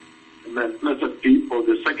Amen. Blessed people,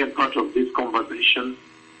 the second part of this conversation.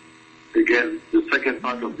 Again, the second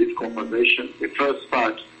part of this conversation. The first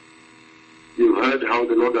part, you heard how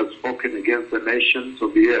the Lord has spoken against the nations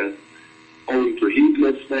of the earth, owing to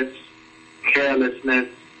heedlessness, carelessness,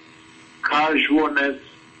 casualness,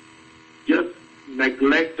 just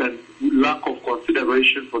neglect and lack of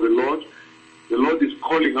consideration for the Lord. The Lord is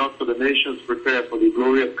calling out for the nations to prepare for the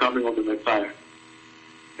glorious coming of the Messiah.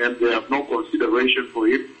 And they have no consideration for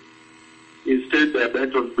him. Instead, they are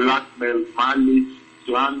bent on blackmail, malice,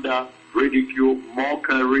 slander, ridicule,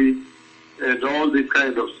 mockery, and all this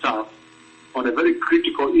kind of stuff on a very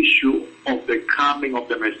critical issue of the coming of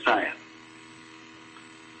the Messiah.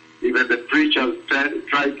 Even the preachers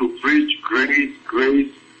try to preach grace,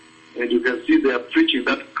 grace, and you can see they are preaching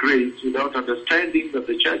that grace without understanding that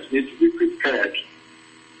the church needs to be prepared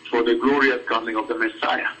for the glorious coming of the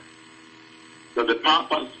Messiah. That the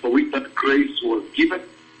purpose for which that grace was given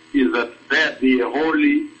is that there be a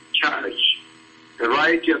holy church, a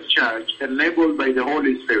righteous church enabled by the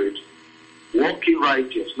Holy Spirit, walking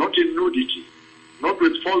righteous, not in nudity, not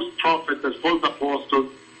with false prophets and false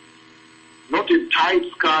apostles, not in tight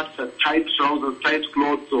skirts and tight trousers, tight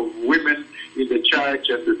clothes of women in the church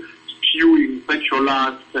and spewing sexual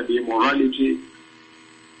acts and immorality,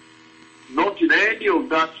 not in any of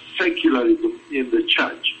that secularism in the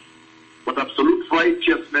church, but absolute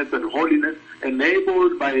righteousness and holiness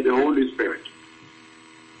enabled by the Holy Spirit.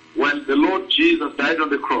 When the Lord Jesus died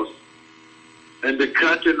on the cross and the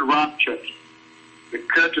curtain ruptured, the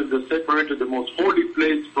curtain that separated the most holy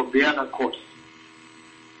place from the other courts,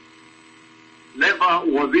 never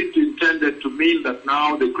was it intended to mean that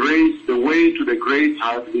now the grace, the way to the grace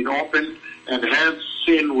has been opened and hence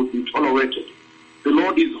sin would be tolerated. The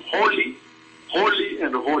Lord is holy, holy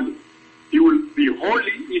and holy. He will be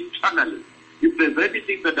holy eternally. If there's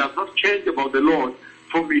anything that does not change about the Lord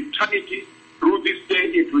from eternity through this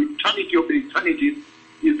day into eternity of the eternities,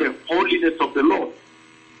 is the holiness of the Lord.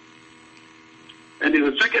 And in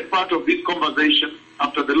the second part of this conversation,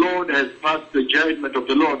 after the Lord has passed the judgment of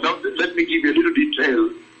the Lord, now let me give you a little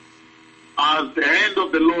detail. As the hand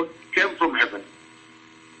of the Lord came from heaven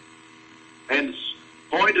and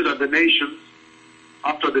pointed at the nations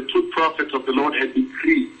after the two prophets of the Lord had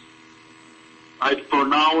decreed, I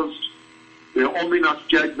pronounced the ominous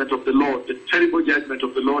judgment of the Lord, the terrible judgment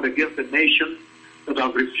of the Lord against the nations that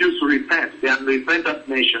have refused to repent, the unrepentant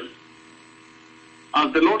nations.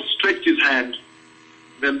 As the Lord stretched his hand,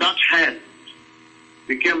 then that hand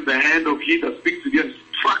became the hand of he that speaks to you and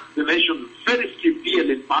struck the nations very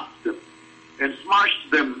severely past them and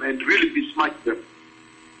smashed them and really besmirched them.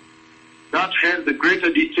 That hand, the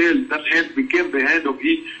greater detail, that hand became the hand of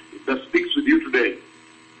he that speaks with you today.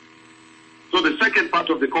 So the second part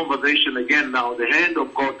of the conversation again now, the hand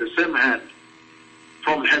of God, the same hand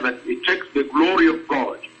from heaven, it takes the glory of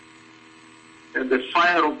God and the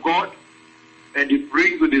fire of God and it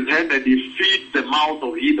brings with his hand and he feeds the mouth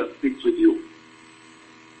of he that speaks with you.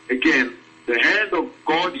 Again, the hand of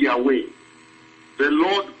God Yahweh, the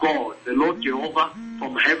Lord God, the Lord Jehovah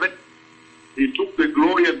from heaven, he took the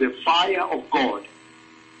glory and the fire of God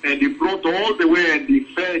and he brought all the way and he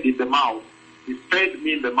fed in the mouth. He fed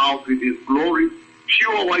me in the mouth with his glory,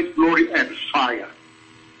 pure white glory and fire.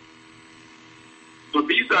 So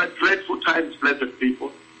these are dreadful times, blessed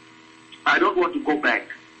people. I don't want to go back.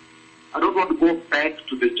 I don't want to go back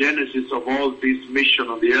to the genesis of all this mission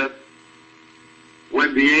on the earth,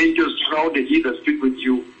 when the angels surrounded him that speak with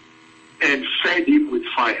you and fed him with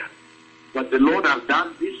fire. But the Lord has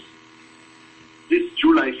done this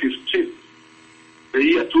July 15th, the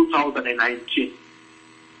year 2019.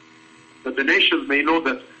 That the nations may know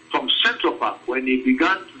that from Central Park, when he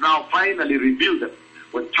began to now finally reveal them,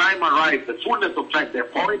 when time arrived, the fullness of time, the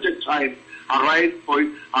appointed time arrived for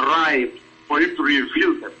him to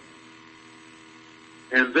reveal them.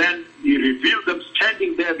 And then he revealed them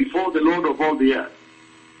standing there before the Lord of all the earth.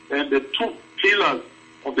 And the two pillars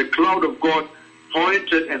of the cloud of God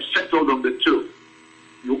pointed and settled on the two.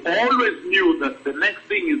 You always knew that the next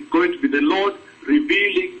thing is going to be the Lord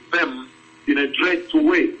revealing them in a dreadful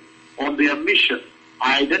way on their mission,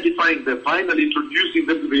 identifying them, finally introducing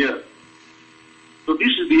them to the earth. So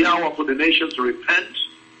this is the hour for the nations to repent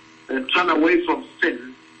and turn away from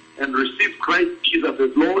sin and receive Christ Jesus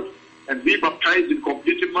as Lord and be baptized in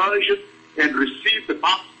complete immersion and receive the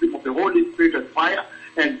baptism of the Holy Spirit and fire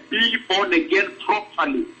and be born again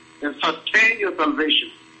properly and sustain your salvation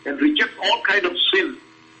and reject all kind of sin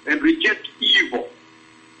and reject evil.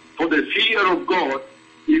 For the fear of God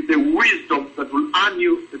is the wisdom that will earn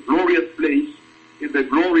you a glorious place in the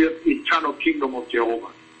glorious eternal kingdom of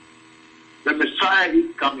Jehovah. The Messiah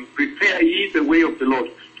is coming. Prepare ye the way of the Lord.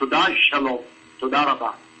 תודה, שלום. תודה רבה.